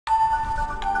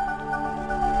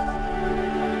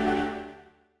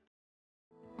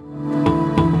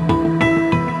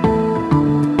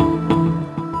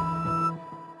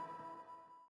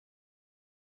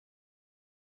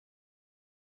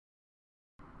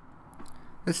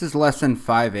This is lesson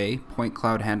 5A, Point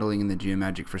Cloud Handling in the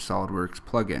Geomagic for SolidWorks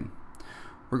plugin.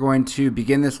 We're going to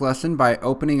begin this lesson by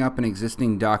opening up an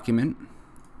existing document,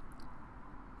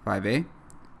 5A,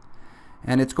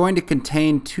 and it's going to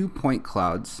contain two point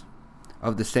clouds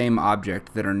of the same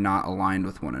object that are not aligned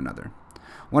with one another.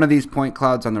 One of these point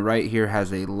clouds on the right here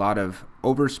has a lot of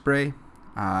overspray.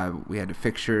 We had to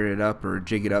fixture it up or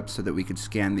jig it up so that we could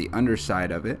scan the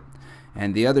underside of it,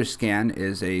 and the other scan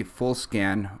is a full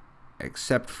scan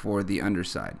except for the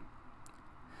underside.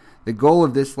 The goal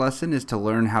of this lesson is to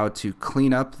learn how to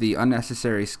clean up the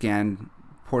unnecessary scan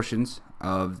portions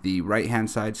of the right hand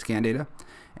side scan data,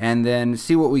 and then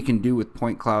see what we can do with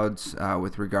point clouds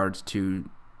with regards to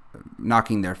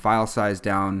knocking their file size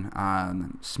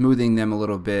down, smoothing them a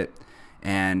little bit,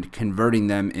 and converting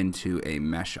them into a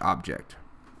mesh object.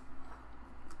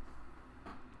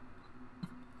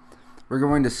 We're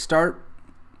going to start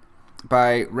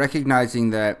by recognizing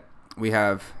that we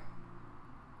have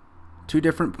two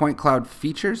different point cloud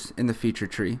features in the feature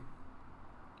tree,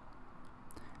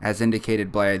 as indicated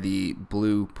by the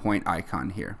blue point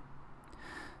icon here.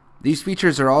 These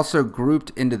features are also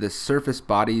grouped into the surface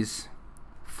bodies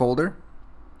folder,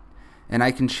 and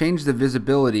I can change the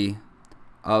visibility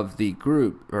of the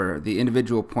group or the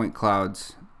individual point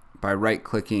clouds by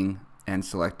right-clicking and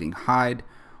selecting hide,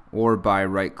 or by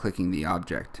right-clicking the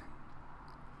object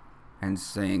and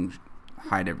saying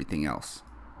hide everything else.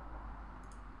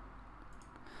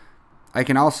 I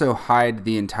can also hide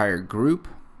the entire group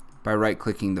by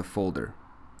right-clicking the folder.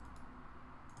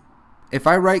 If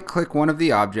I right-click one of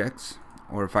the objects,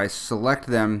 or if I select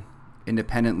them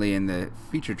independently in the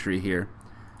feature tree here,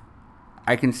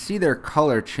 I can see their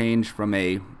color change from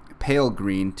a pale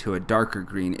green to a darker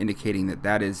green, indicating that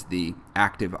that is the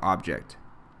active object.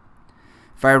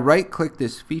 If I right-click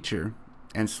this feature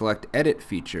and select Edit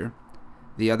Feature,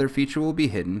 the other feature will be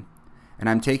hidden, and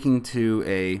I'm taken to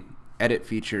a Edit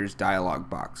Features dialog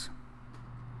box.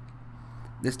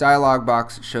 This dialog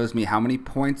box shows me how many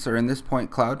points are in this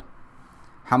point cloud,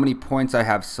 how many points I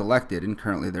have selected, and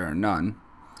currently there are none,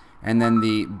 and then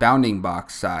the bounding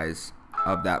box size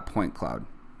of that point cloud.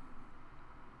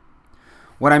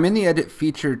 When I'm in the Edit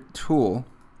Feature tool,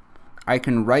 I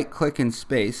can right-click in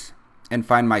space and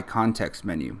find my context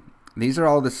menu. These are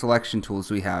all the selection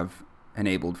tools we have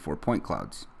enabled for point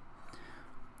clouds.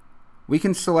 We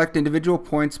can select individual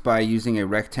points by using a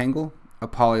rectangle, a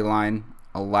polyline,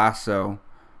 a lasso,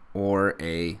 or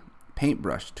a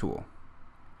paintbrush tool.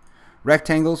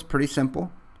 Rectangles, pretty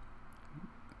simple.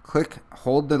 Click,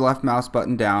 hold the left mouse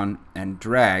button down, and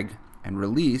drag and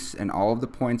release, and all of the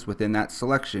points within that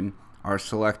selection are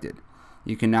selected.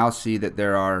 You can now see that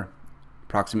there are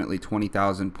approximately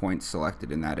 20,000 points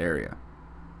selected in that area.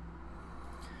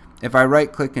 If I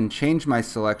right click and change my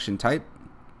selection type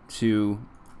to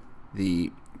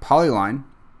the polyline,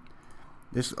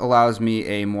 this allows me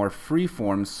a more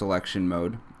free-form selection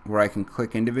mode where I can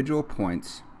click individual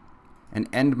points and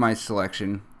end my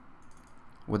selection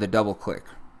with a double click.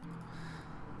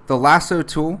 The lasso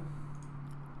tool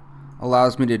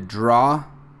allows me to draw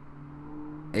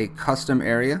a custom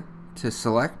area to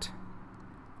select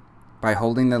by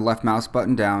holding the left mouse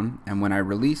button down, and when I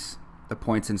release, the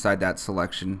points inside that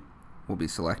selection will be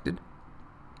selected.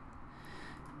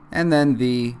 And then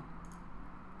the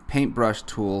paintbrush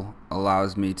tool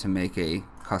allows me to make a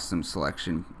custom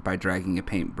selection by dragging a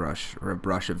paintbrush or a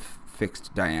brush of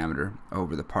fixed diameter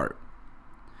over the part.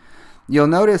 You'll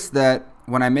notice that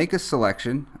when I make a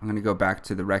selection, I'm going to go back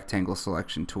to the rectangle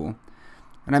selection tool,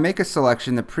 and I make a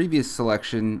selection, the previous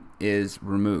selection is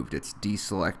removed, it's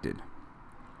deselected.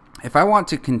 If I want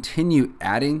to continue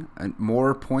adding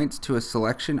more points to a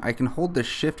selection, I can hold the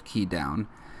Shift key down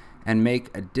and make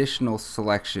additional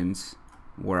selections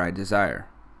where I desire.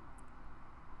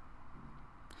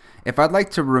 If I'd like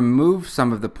to remove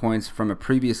some of the points from a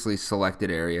previously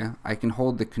selected area, I can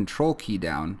hold the Control key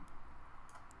down,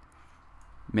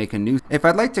 make a new. If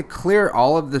I'd like to clear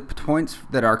all of the points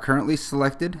that are currently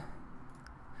selected,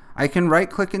 I can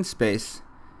right-click in space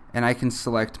and I can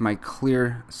select my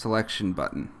Clear Selection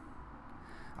button.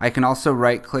 I can also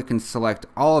right-click and select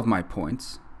all of my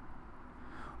points,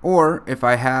 or if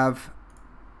I have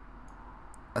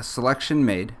a selection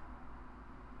made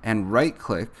and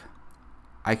right-click,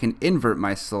 I can invert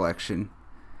my selection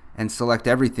and select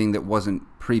everything that wasn't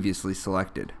previously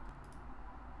selected.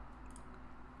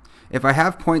 If I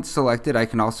have points selected, I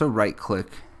can also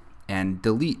right-click and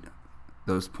delete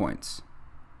those points.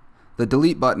 The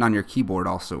delete button on your keyboard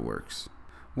also works.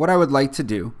 What I would like to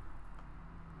do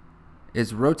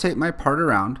is rotate my part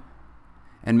around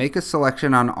and make a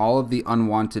selection on all of the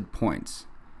unwanted points.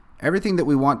 Everything that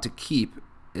we want to keep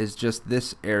is just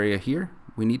this area here,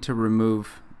 we need to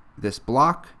remove this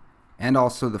block and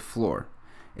also the floor.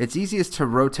 It's easiest to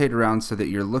rotate around so that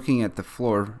you're looking at the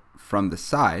floor from the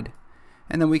side,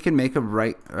 and then we can make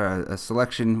a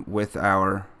selection with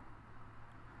our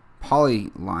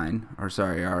polyline,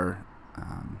 our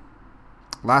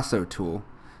lasso tool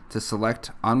to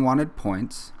select unwanted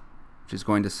points, which is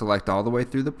going to select all the way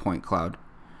through the point cloud,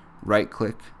 right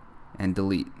click and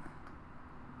delete.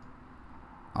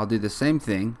 I'll do the same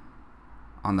thing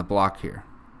on the block here.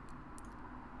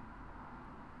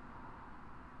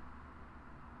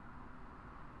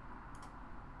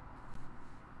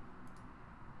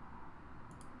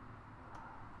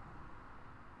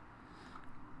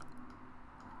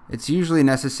 It's usually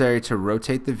necessary to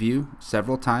rotate the view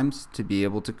several times to be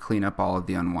able to clean up all of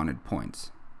the unwanted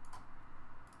points.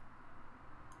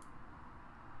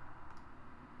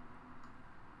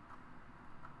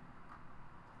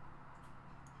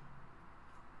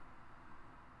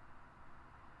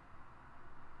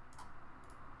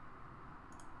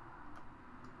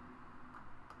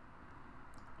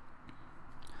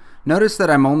 Notice that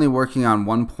I'm only working on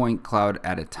one point cloud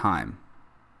at a time.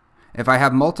 If I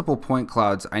have multiple point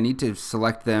clouds, I need to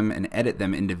select them and edit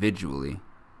them individually.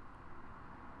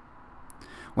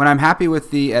 When I'm happy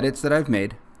with the edits that I've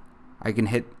made, I can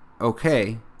hit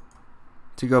OK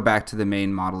to go back to the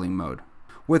main modeling mode.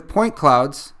 With point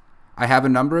clouds, I have a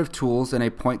number of tools and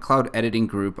a point cloud editing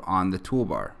group on the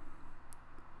toolbar.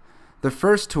 The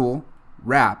first tool,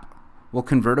 Wrap, will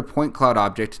convert a point cloud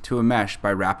object to a mesh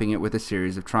by wrapping it with a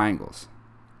series of triangles.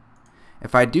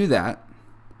 If I do that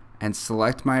and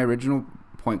select my original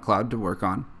point cloud to work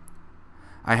on,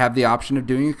 I have the option of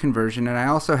doing a conversion, and I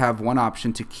also have one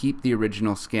option to keep the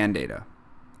original scan data.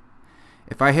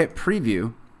 If I hit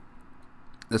preview,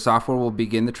 the software will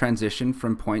begin the transition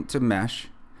from point to mesh,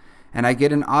 and I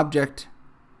get an object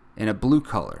in a blue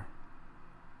color.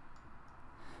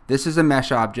 This is a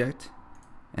mesh object,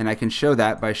 and I can show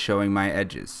that by showing my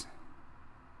edges.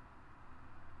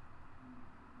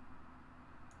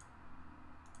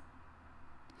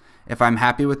 If I'm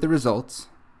happy with the results,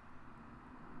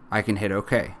 I can hit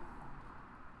OK.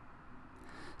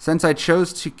 Since I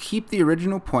chose to keep the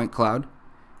original point cloud,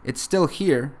 it's still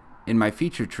here in my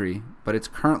feature tree, but it's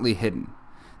currently hidden.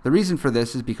 The reason for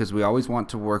this is because we always want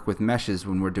to work with meshes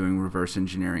when we're doing reverse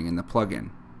engineering in the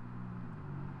plugin.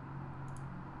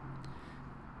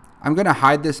 I'm going to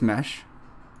hide this mesh,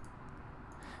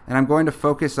 and I'm going to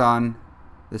focus on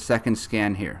the second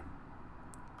scan here.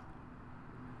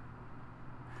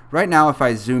 Right now, if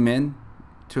I zoom in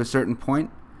to a certain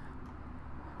point,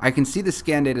 I can see the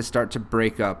scan data start to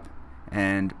break up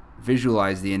and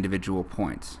visualize the individual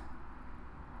points.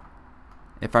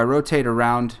 If I rotate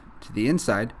around to the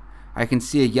inside, I can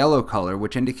see a yellow color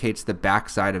which indicates the back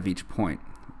side of each point.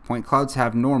 Point clouds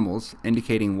have normals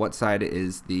indicating what side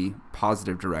is the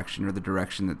positive direction, or the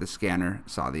direction that the scanner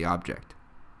saw the object.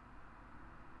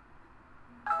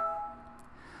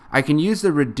 I can use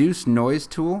the reduce noise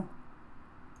tool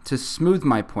to smooth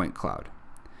my point cloud.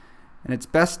 And it's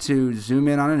best to zoom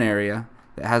in on an area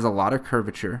that has a lot of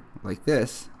curvature, like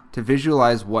this, to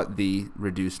visualize what the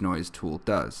reduce noise tool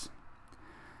does.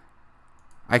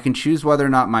 I can choose whether or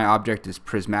not my object is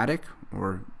prismatic,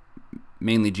 or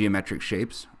mainly geometric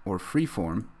shapes, or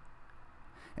freeform,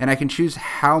 and I can choose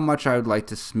how much I would like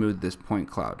to smooth this point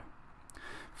cloud.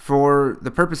 For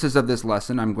the purposes of this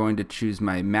lesson, I'm going to choose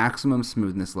my maximum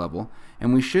smoothness level,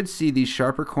 and we should see these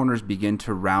sharper corners begin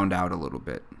to round out a little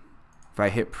bit. If I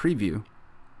hit preview,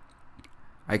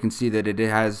 I can see that it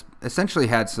has essentially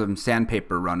had some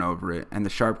sandpaper run over it, and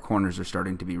the sharp corners are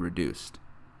starting to be reduced.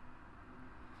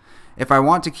 If I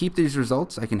want to keep these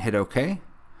results, I can hit OK,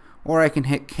 or I can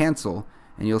hit cancel,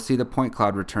 and you'll see the point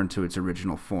cloud return to its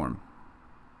original form.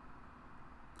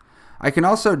 I can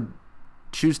also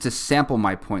choose to sample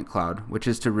my point cloud, which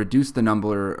is to reduce the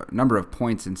number of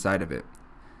points inside of it.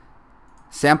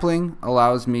 Sampling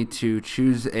allows me to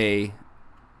choose a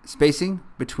spacing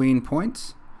between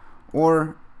points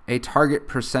or a target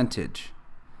percentage.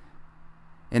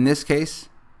 In this case,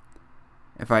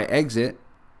 if I exit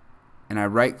and I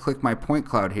right click my point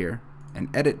cloud here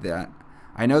and edit that,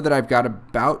 I know that I've got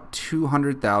about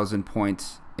 200,000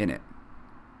 points in it.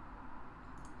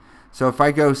 So if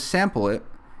I go sample it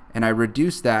and I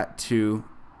reduce that to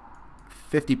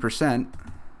 50%,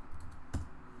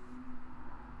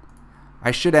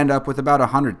 I should end up with about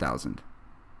 100,000.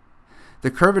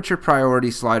 The curvature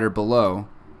priority slider below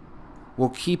will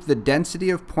keep the density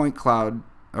of point cloud,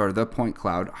 or the point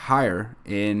cloud, higher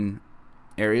in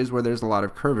areas where there's a lot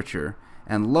of curvature,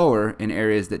 and lower in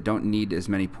areas that don't need as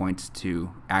many points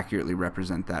to accurately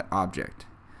represent that object.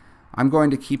 I'm going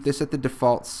to keep this at the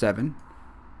default 7.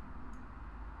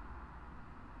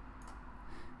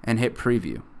 and hit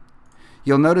preview.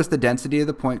 You'll notice the density of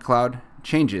the point cloud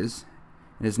changes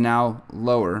and is now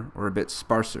lower or a bit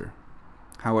sparser.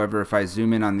 However, if I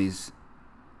zoom in on these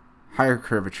higher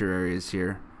curvature areas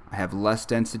here, I have less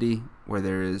density where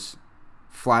there is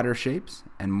flatter shapes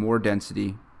and more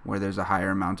density where there's a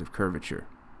higher amount of curvature.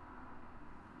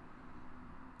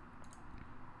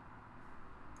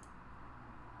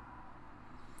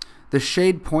 The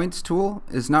shade points tool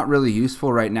is not really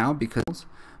useful right now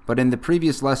but in the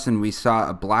previous lesson we saw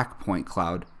a black point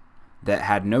cloud that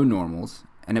had no normals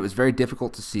and it was very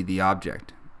difficult to see the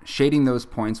object. Shading those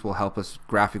points will help us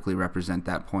graphically represent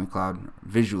that point cloud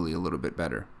visually a little bit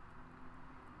better.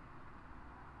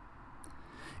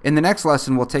 In the next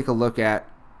lesson we'll take a look at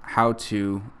how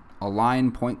to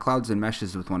align point clouds and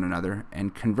meshes with one another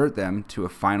and convert them to a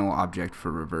final object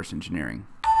for reverse engineering.